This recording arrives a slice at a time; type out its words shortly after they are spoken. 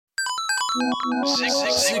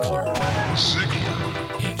Ziglar.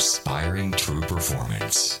 Inspiring true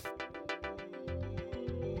performance.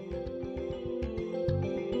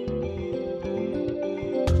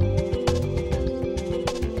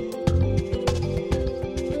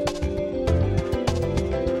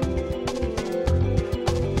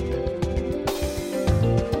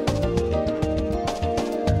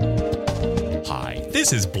 Hi,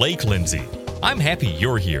 this is Blake Lindsay. I'm happy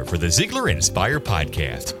you're here for the Ziglar Inspire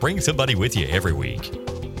podcast. Bring somebody with you every week.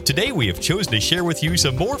 Today we have chosen to share with you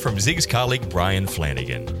some more from Zig's colleague Brian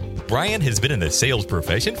Flanagan. Brian has been in the sales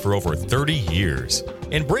profession for over 30 years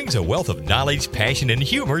and brings a wealth of knowledge, passion, and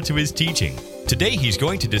humor to his teaching. Today he's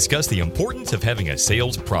going to discuss the importance of having a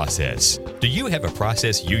sales process. Do you have a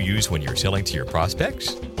process you use when you're selling to your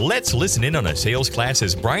prospects? Let's listen in on a sales class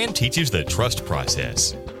as Brian teaches the trust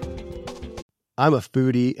process. I'm a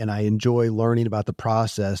foodie and I enjoy learning about the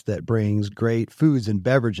process that brings great foods and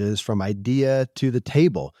beverages from idea to the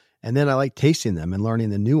table. And then I like tasting them and learning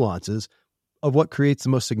the nuances of what creates the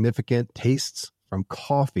most significant tastes, from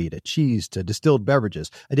coffee to cheese to distilled beverages.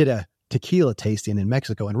 I did a tequila tasting in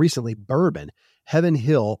Mexico and recently bourbon. Heaven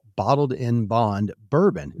Hill Bottled in Bond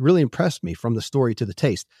bourbon really impressed me from the story to the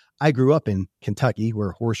taste. I grew up in Kentucky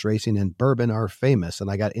where horse racing and bourbon are famous, and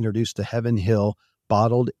I got introduced to Heaven Hill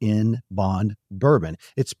Bottled in Bond bourbon.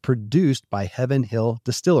 It's produced by Heaven Hill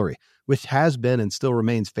Distillery, which has been and still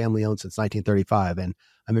remains family-owned since 1935. And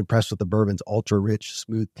I'm impressed with the bourbon's ultra-rich,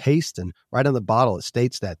 smooth taste. And right on the bottle, it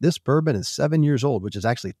states that this bourbon is 7 years old, which is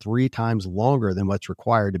actually 3 times longer than what's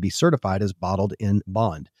required to be certified as Bottled in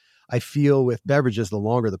Bond. I feel with beverages, the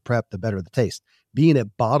longer the prep, the better the taste. Being a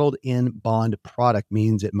Bottled in Bond product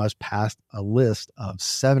means it must pass a list of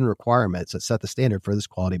 7 requirements that set the standard for this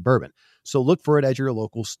quality bourbon. So look for it at your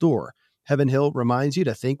local store. Heaven Hill reminds you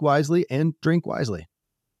to think wisely and drink wisely.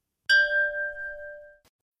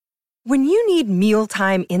 When you need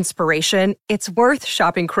mealtime inspiration, it's worth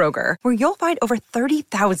shopping Kroger, where you'll find over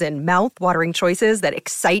 30,000 mouth-watering choices that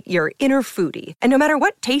excite your inner foodie. And no matter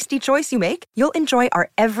what tasty choice you make, you'll enjoy our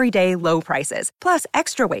everyday low prices, plus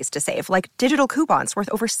extra ways to save, like digital coupons worth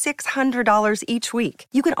over $600 each week.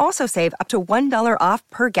 You can also save up to $1 off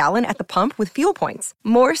per gallon at the pump with fuel points.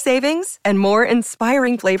 More savings and more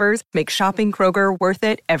inspiring flavors make shopping Kroger worth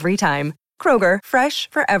it every time. Kroger, fresh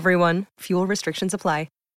for everyone. Fuel restrictions apply.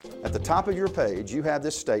 At the top of your page, you have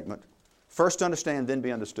this statement, first understand, then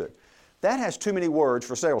be understood. That has too many words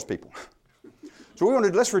for salespeople. So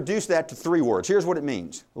let's reduce that to 3 words. Here's what it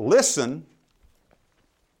means. Listen,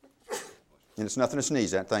 and it's nothing to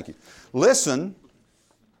sneeze at, thank you. Listen,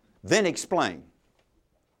 then explain.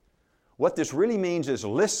 What this really means is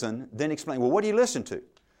listen, then explain. Well, what do you listen to?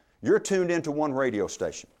 You're tuned into one radio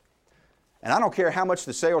station. And I don't care how much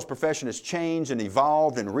the sales profession has changed and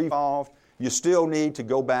evolved and revolved, you still need to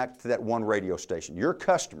go back to that one radio station. Your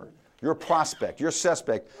customer, your prospect, your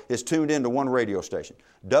suspect is tuned into one radio station.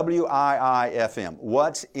 WIIFM.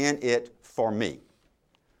 What's in it for me?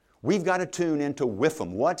 We've got to tune into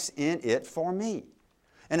WIFM. What's in it for me?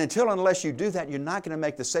 And unless you do that, you're not going to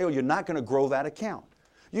make the sale. You're not going to grow that account.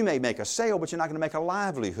 You may make a sale, but you're not going to make a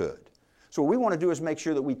livelihood. So what we want to do is make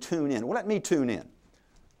sure that we tune in. Well, let me tune in.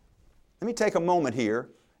 Let me take a moment here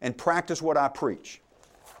and practice what I preach.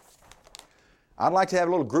 I'd like to have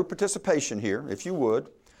a little group participation here, if you would.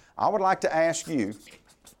 I would like to ask you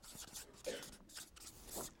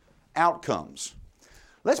outcomes.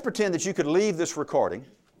 Let's pretend that you could leave this recording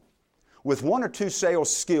with 1 or 2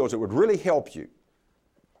 sales skills that would really help you.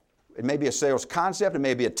 It may be a sales concept, it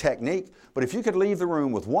may be a technique, but if you could leave the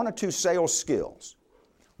room with 1 or 2 sales skills,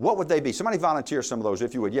 what would they be? Somebody volunteer some of those,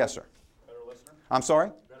 if you would. Yes, sir. Better listener. I'm sorry?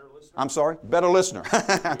 Better listener. I'm sorry? Better listener.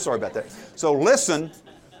 I'm sorry about that. So listen.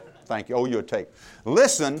 Thank you. Oh, you a tape.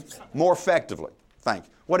 Listen more effectively. Thank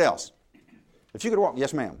you. What else? If you could walk.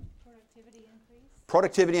 Yes, ma'am. Productivity increase.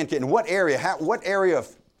 Productivity increase. In what area? What area of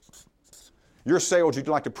your sales would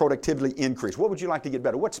you like to productively increase? What would you like to get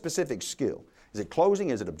better? What specific skill? Is it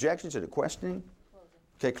closing? Is it objections? Is it questioning? Closing.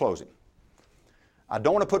 Okay, closing. I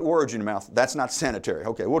don't want to put words in your mouth. That's not sanitary.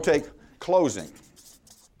 Okay, we'll take closing.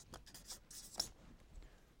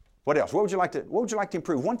 What else? What would you like to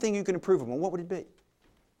improve? One thing you can improve upon, what would it be?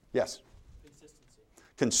 Yes?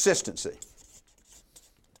 Consistency.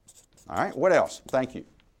 All right, what else? Thank you.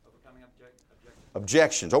 Overcoming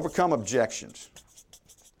objections. Overcome objections.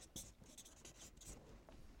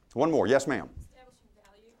 One more. Yes, ma'am. Establishing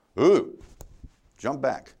value. Ooh. Jump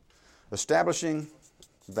back. Establishing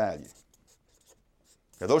value.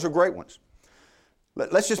 Now, those are great ones.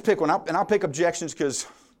 Let's just pick one up, and I'll pick objections because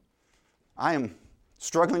I am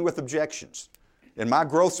struggling with objections. In my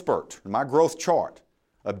growth spurt, in my growth chart,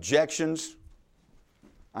 objections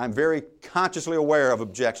I'm very consciously aware of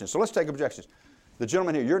objections. So let's take objections. The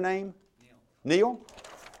gentleman here, your name? Neil.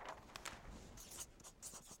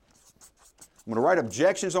 I'm going to write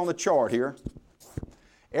objections on the chart here.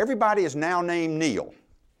 Everybody is now named Neil.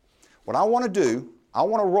 What I want to do, I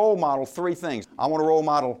want to role model three things. I want to role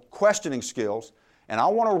model questioning skills, and I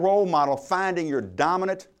want to role model finding your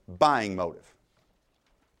dominant buying motive.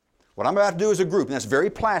 What I'm about to do is a group, and that's very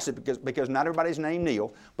placid because not everybody's named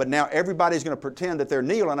Neil, but now everybody's going to pretend that they're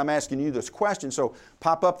Neil, and I'm asking you this question, so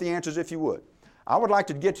pop up the answers if you would. I would like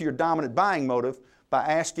to get to your dominant buying motive by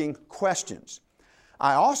asking questions.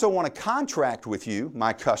 I also want to contract with you,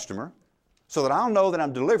 my customer, so that I'll know that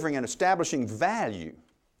I'm delivering and establishing value,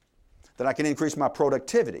 that I can increase my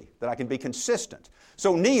productivity, that I can be consistent.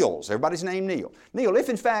 So Neil's, everybody's named Neil. Neil, if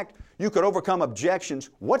in fact you could overcome objections,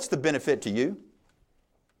 what's the benefit to you?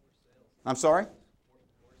 I'm sorry?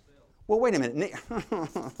 Well, wait a minute.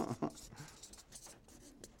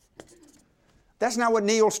 That's not what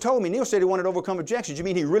Neil's told me. Neil said he wanted to overcome objections. You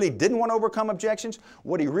mean he really didn't want to overcome objections?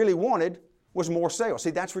 What he really wanted was more sales. See,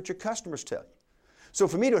 that's what your customers tell you. So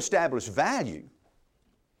for me to establish value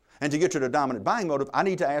and to get to the dominant buying motive, I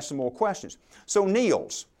need to ask some more questions. So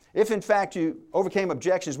Neil's, if in fact you overcame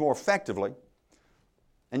objections more effectively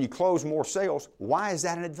and you closed more sales, why is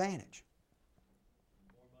that an advantage?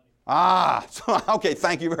 Okay,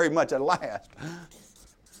 thank you very much at last.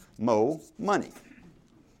 More money.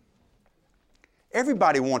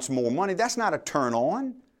 Everybody wants more money. That's not a turn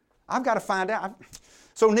on. I've got to find out.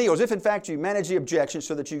 So Neil's, if in fact you manage the objections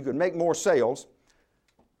so that you could make more sales,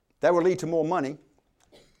 that would lead to more money.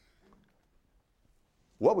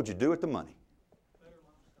 What would you do with the money?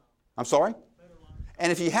 I'm sorry?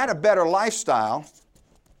 And if you had a better lifestyle,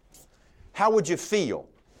 how would you feel?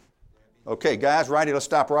 Okay, guys, right here, let's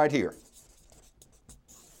stop right here.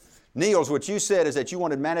 Neil's, what you said is that you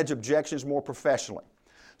wanted to manage objections more professionally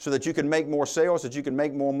so that you can make more sales, that you can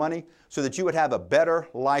make more money, so that you would have a better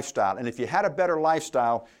lifestyle. And if you had a better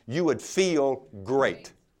lifestyle, you would feel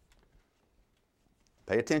great.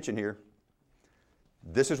 Pay attention here.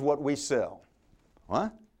 This is what we sell.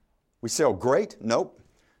 What? We sell great? Nope.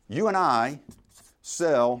 You and I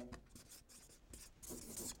sell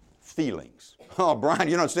feelings. Oh, Brian,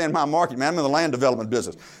 you don't understand my market, man. I'm in the land development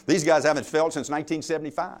business. These guys haven't failed since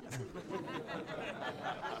 1975.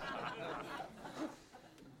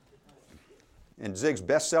 In Zig's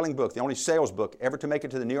best-selling book, the only sales book ever to make it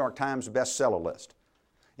to the New York Times bestseller list,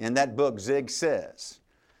 in that book, Zig says,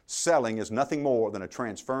 selling is nothing more than a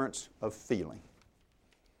transference of feeling.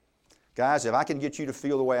 Guys, if I can get you to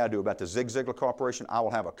feel the way I do about the Zig Ziglar Corporation, I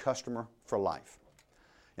will have a customer for life.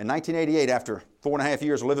 In 1988, after 4.5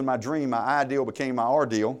 years of living my dream, my ideal became my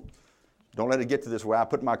ordeal. Don't let it get to this way. I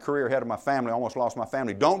put my career ahead of my family, almost lost my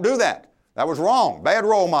family. Don't do that. That was wrong. Bad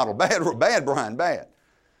role model. Bad Brian, bad.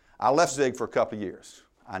 I left Zig for a couple of years.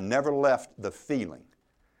 I never left the feeling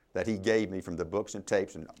that he gave me from the books and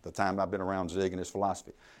tapes and the time I've been around Zig and his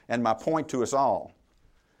philosophy. And my point to us all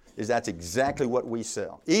is that's exactly what we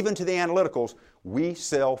sell. Even to the analyticals, we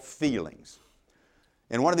sell feelings.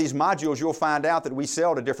 In one of these modules, you'll find out that we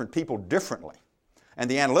sell to different people differently.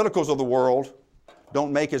 And the analyticals of the world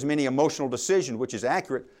don't make as many emotional decisions, which is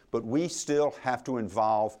accurate, but we still have to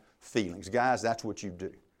involve feelings. Guys, that's what you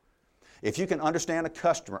do. If you can understand a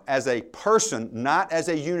customer as a person, not as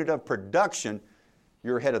a unit of production,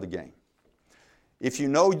 you're ahead of the game. If you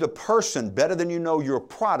know the person better than you know your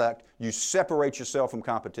product, you separate yourself from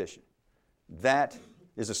competition. That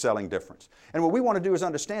is a selling difference. And what we want to do is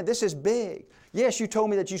understand this is big. Yes, you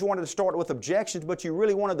told me that you wanted to start with objections, but you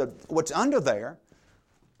really wanted what's under there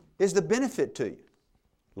is the benefit to you.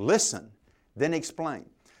 Listen, then explain.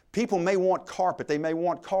 People may want carpet, they may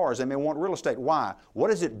want cars, they may want real estate. Why? What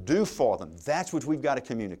does it do for them? That's what we've got to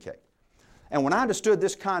communicate. And when I understood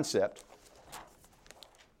this concept,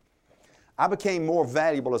 I became more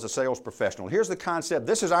valuable as a sales professional. Here's the concept.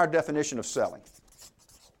 This is our definition of selling.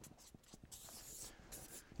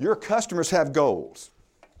 Your customers have goals.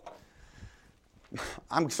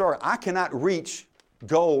 I'm sorry, I cannot reach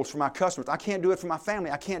goals for my customers. I can't do it for my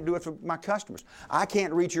family. I can't do it for my customers. I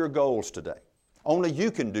can't reach your goals today. Only you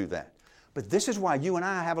can do that. But this is why you and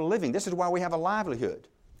I have a living. This is why we have a livelihood.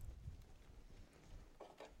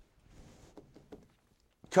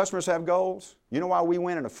 Customers have goals. You know why we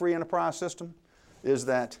win in a free enterprise system? Is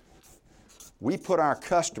that we put our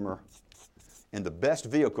customer in the best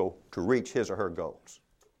vehicle to reach his or her goals.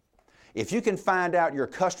 If you can find out your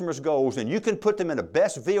customer's goals and you can put them in the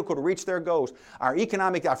best vehicle to reach their goals, our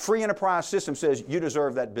free enterprise system says you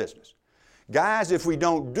deserve that business. Guys, if we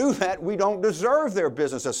don't do that, we don't deserve their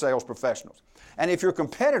business as sales professionals. And if your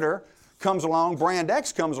competitor comes along, brand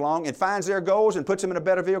X comes along and finds their goals and puts them in a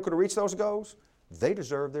better vehicle to reach those goals, they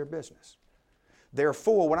deserve their business.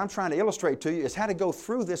 Therefore, what I'm trying to illustrate to you is how to go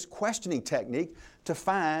through this questioning technique to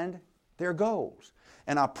find their goals.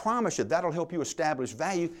 And I promise you that'll help you establish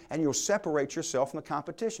value and you'll separate yourself from the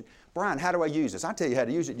competition. Brian, how do I use this? I'll tell you how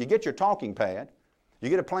to use it. You get your talking pad. You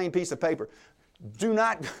get a plain piece of paper. Do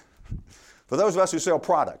not, for those of us who sell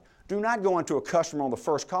product, do not go into a customer on the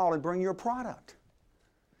first call and bring your product.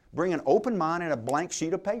 Bring an open mind and a blank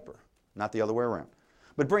sheet of paper. Not the other way around.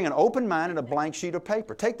 But bring an open mind and a blank sheet of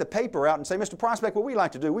paper. Take the paper out and say, Mr. Prospect, what we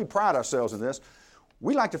like to do, we pride ourselves in this.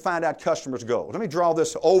 We like to find out customers' goals. Let me draw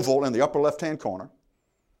this oval in the upper left-hand corner,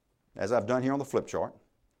 as I've done here on the flip chart.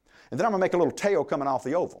 And then I'm going to make a little tail coming off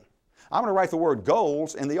the oval. I'm going to write the word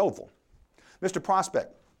goals in the oval. Mr.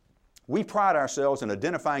 Prospect, we pride ourselves in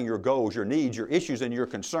identifying your goals, your needs, your issues, and your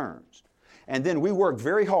concerns. And then we work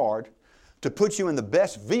very hard to put you in the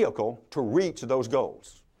best vehicle to reach those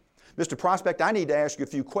goals. Mr. Prospect, I need to ask you a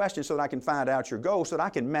few questions so that I can find out your goals, so that I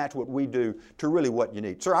can match what we do to really what you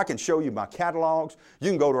need. Sir, I can show you my catalogs. You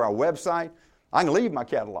can go to our website. I can leave my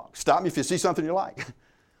catalog. Stop me if you see something you like.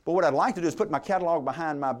 But what I'd like to do is put my catalog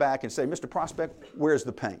behind my back and say, Mr. Prospect, where's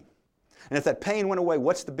the pain? And if that pain went away,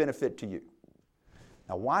 what's the benefit to you?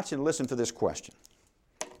 Now watch and listen to this question.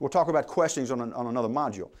 We'll talk about questions on another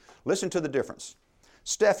module. Listen to the difference.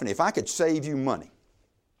 Stephanie, if I could save you money,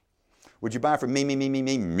 would you buy from me?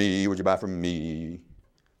 Would you buy from me?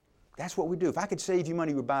 That's what we do. If I could save you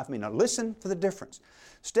money, you would buy from me. Now listen to the difference.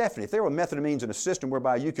 Stephanie, if there were a method, a means, and a system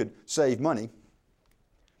whereby you could save money,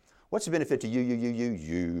 what's the benefit to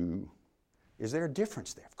you? Is there a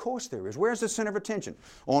difference there? Of course there is. Where's the center of attention?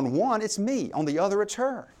 On one, it's me. On the other, it's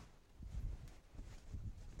her.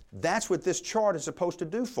 That's what this chart is supposed to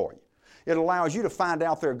do for you. It allows you to find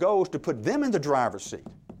out their goals, to put them in the driver's seat.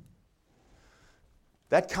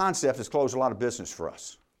 That concept has closed a lot of business for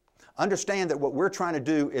us. Understand that what we're trying to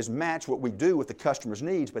do is match what we do with the customer's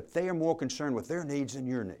needs, but they are more concerned with their needs than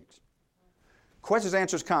your needs. Questions,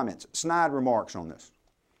 answers, comments, snide remarks on this.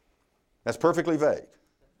 That's perfectly vague.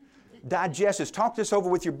 Digest this. Talk this over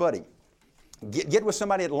with your buddy. Get with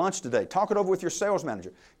somebody at lunch today. Talk it over with your sales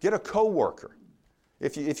manager. Get a coworker.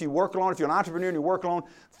 If you work alone, if you're an entrepreneur and you work alone,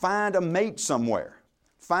 find a mate somewhere.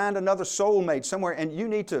 Find another soulmate somewhere, and you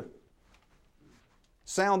need to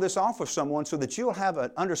sound this off with someone so that you'll have an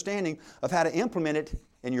understanding of how to implement it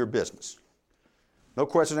in your business. No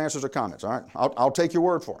questions, answers, or comments, all right? I'll take your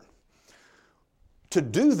word for it. To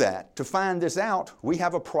do that, to find this out, we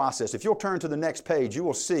have a process. If you'll turn to the next page, you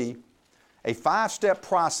will see a 5-step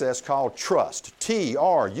process called TRUST,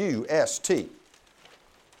 T-R-U-S-T.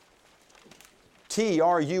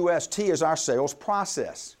 T-R-U-S-T is our sales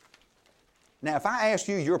process. Now, if I asked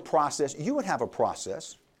you your process, you would have a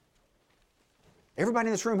process. Everybody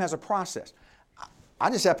in this room has a process. I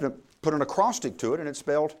just happen to put an acrostic to it, and it's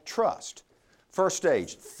spelled TRUST. First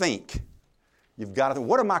stage, think. You've got to think,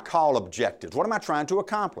 what are my call objectives? What am I trying to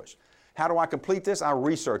accomplish? How do I complete this? I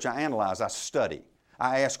research, I analyze, I study,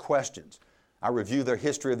 I ask questions, I review their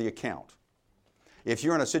history of the account. If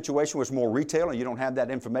you're in a situation where it's more retail and you don't have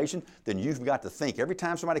that information, then you've got to think. Every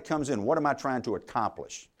time somebody comes in, what am I trying to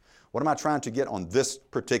accomplish? What am I trying to get on this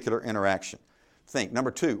particular interaction? Think.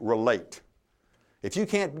 Number 2, relate. If you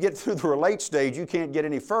can't get through the relate stage, you can't get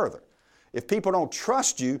any further. If people don't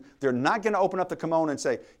trust you, they're not going to open up the kimono and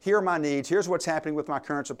say, here are my needs, here's what's happening with my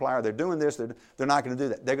current supplier, they're doing this, they're not going to do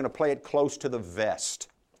that. They're going to play it close to the vest.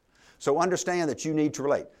 So understand that you need to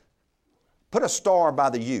relate. Put a star by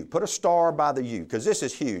the U. Put a star by the U, because this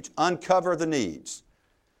is huge. Uncover the needs.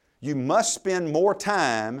 You must spend more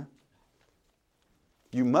time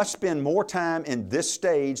in this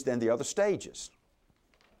stage than the other stages.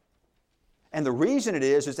 And the reason it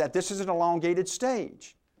is that this is an elongated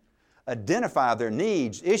stage. Identify their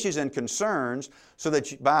needs, issues, and concerns so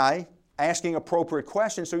that by asking appropriate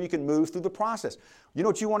questions so you can move through the process. You know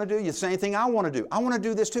what you want to do? The same thing I want to do. I want to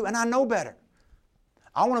do this too, and I know better.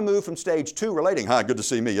 I want to move from stage 2, relating. Hi, good to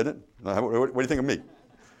see me, isn't it? What do you think of me?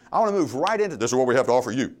 I want to move right into this is what we have to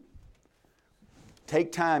offer you.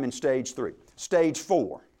 Take time in stage 3. Stage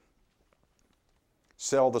 4,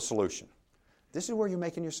 sell the solution. This is where you're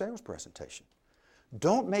making your sales presentation.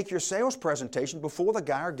 Don't make your sales presentation before the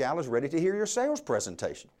guy or gal is ready to hear your sales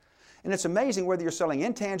presentation. And it's amazing whether you're selling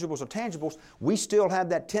intangibles or tangibles, we still have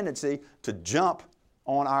that tendency to jump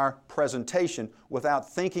on our presentation without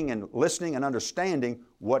thinking and listening and understanding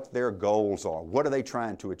what their goals are. What are they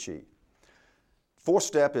trying to achieve? 4th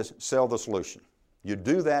step is sell the solution. You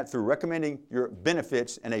do that through recommending your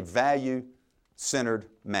benefits in a value-centered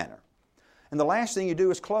manner. And the last thing you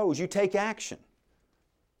do is close. You take action.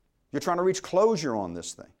 You're trying to reach closure on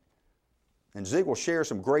this thing. And Zig will share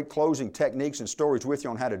some great closing techniques and stories with you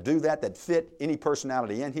on how to do that fit any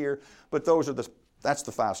personality in here, but that's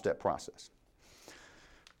the 5-step process.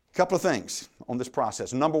 A couple of things on this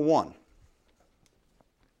process. Number 1,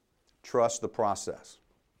 trust the process.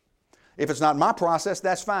 If it's not my process,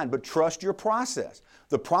 that's fine, but trust your process.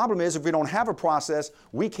 The problem is if we don't have a process,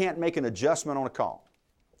 we can't make an adjustment on a call.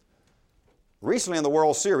 Recently in the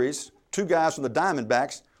World Series, 2 guys from the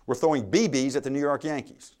Diamondbacks were throwing BBs at the New York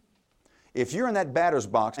Yankees. If you're in that batter's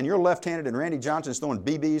box and you're left-handed and Randy Johnson's throwing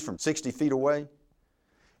BBs from 60 feet away,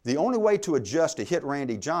 the only way to adjust to hit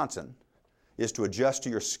Randy Johnson is to adjust to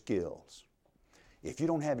your skills. If you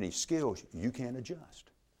don't have any skills, you can't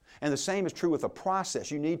adjust. And the same is true with a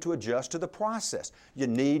process. You need to adjust to the process. You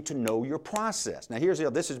need to know your process. Now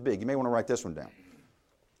this is big. You may want to write this one down.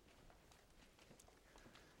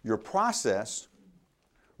 Your process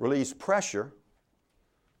relieves pressure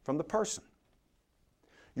from the person.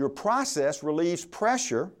 Your process relieves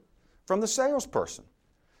pressure from the salesperson.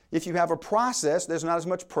 If you have a process, there's not as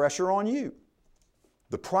much pressure on you.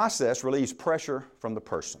 The process relieves pressure from the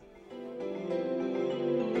person.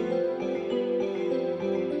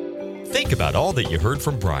 Think about all that you heard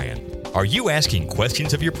from Brian. Are you asking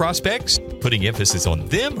questions of your prospects? Putting emphasis on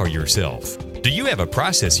them or yourself? Do you have a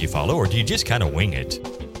process you follow, or do you just kind of wing it?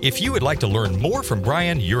 If you would like to learn more from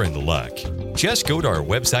Brian, you're in luck. Just go to our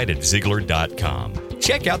website at Ziglar.com.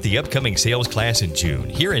 Check out the upcoming sales class in June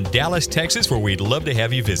here in Dallas, Texas, where we'd love to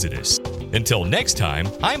have you visit us. Until next time,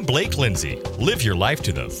 I'm Blake Lindsay. Live your life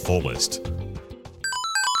to the fullest.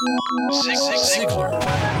 Ziglar.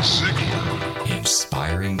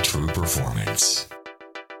 Inspiring true performance.